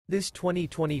This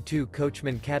 2022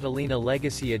 Coachmen Catalina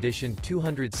Legacy Edition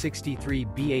 263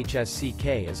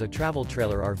 BHSCK is a travel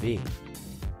trailer RV.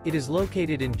 It is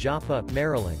located in Joppa,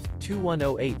 Maryland,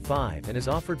 21085 and is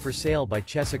offered for sale by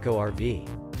Chesaco RV.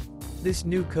 This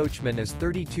new Coachmen is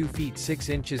 32 feet 6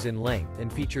 inches in length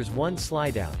and features one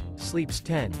slide-out, sleeps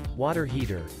 10, water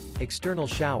heater, external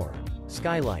shower,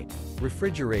 skylight,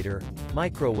 refrigerator,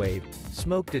 microwave,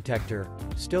 smoke detector,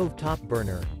 stove top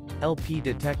burner, LP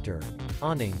detector,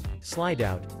 awning,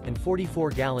 slide-out, and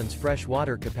 44 gallons fresh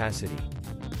water capacity.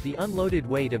 The unloaded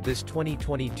weight of this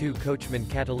 2022 Coachmen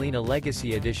Catalina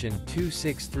Legacy Edition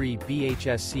 263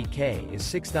 BHSCK is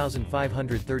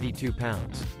 6,532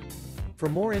 pounds. For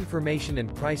more information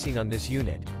and pricing on this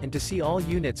unit, and to see all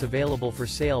units available for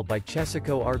sale by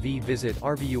Chesaco RV, visit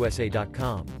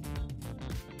RVUSA.com.